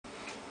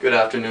Good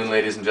afternoon,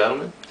 ladies and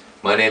gentlemen.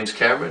 My name's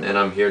Cameron, and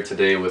I'm here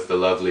today with the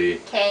lovely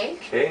Kay.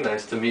 Kay.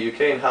 Nice to meet you,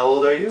 Kay. And how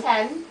old are you?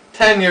 10.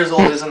 10 years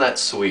old. Isn't that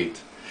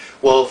sweet?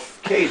 Well,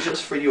 Kay,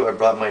 just for you, I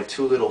brought my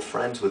two little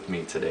friends with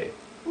me today.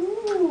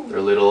 Ooh. They're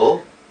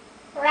little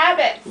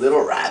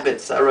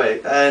Rabbits. all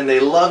right. And they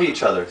love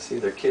each other. See,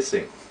 they're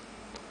kissing.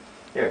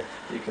 Here,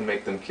 you can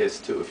make them kiss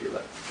too if you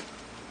like.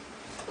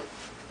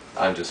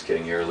 I'm just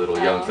kidding, you're a little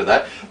young for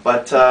that.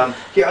 But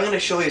here, I'm going to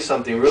show you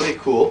something really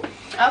cool.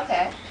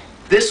 Okay.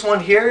 This one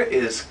here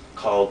is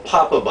called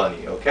Papa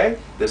Bunny, okay?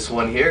 This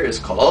one here is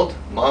called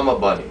Mama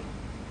Bunny.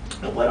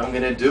 And what I'm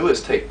going to do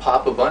is take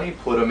Papa Bunny,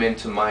 put him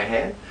into my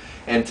hand,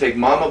 and take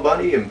Mama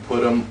Bunny and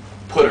put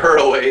her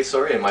away,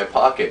 in my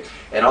pocket.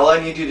 And all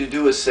I need you to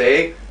do is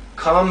say,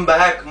 "Come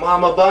back,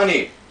 Mama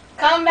Bunny."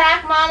 Come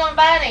back, Mama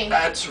Bunny.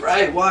 That's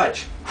right,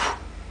 watch.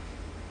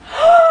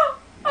 Oh,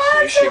 See,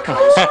 that's she so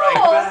comes cool.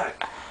 right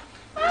back.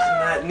 Isn't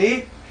that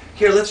neat?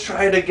 Here, let's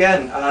try it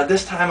again.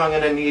 This time I'm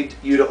going to need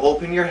you to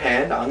open your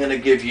hand. I'm going to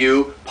give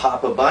you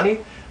Papa Bunny.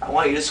 I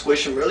want you to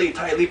squish him really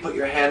tightly, put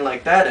your hand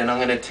like that, and I'm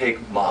going to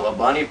take Mama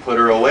Bunny, put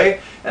her away,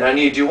 and I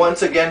need you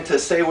once again to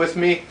say with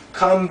me,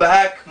 "Come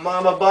back,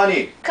 Mama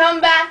Bunny."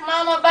 Come back,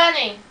 Mama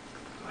Bunny.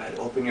 Go ahead,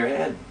 open your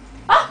hand.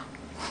 Oh,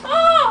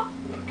 oh,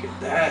 Look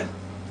at that.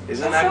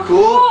 Isn't that's that so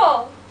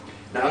cool?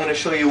 Now I'm going to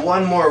show you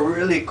one more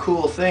really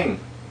cool thing.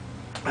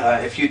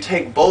 If you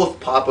take both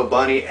Papa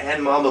Bunny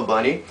and Mama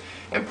Bunny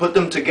and put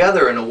them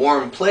together in a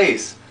warm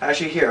place,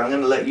 actually here, I'm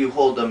going to let you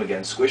hold them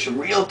again. Squish them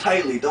real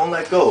tightly, don't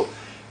let go.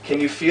 Can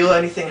you feel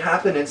anything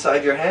happen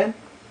inside your hand?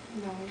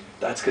 No.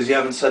 That's because you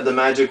haven't said the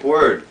magic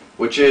word,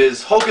 which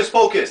is hocus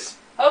pocus.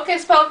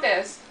 Hocus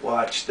pocus.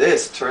 Watch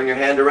this. Turn your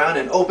hand around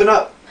and open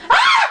up.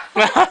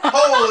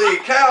 Holy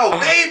cow,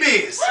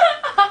 babies!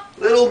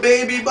 Little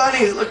baby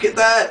bunnies, look at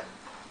that.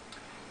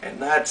 And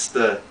that's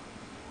the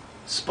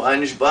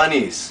sponge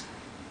bunnies.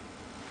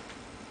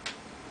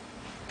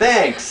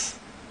 Thanks.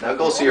 Now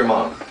go see your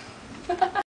mom.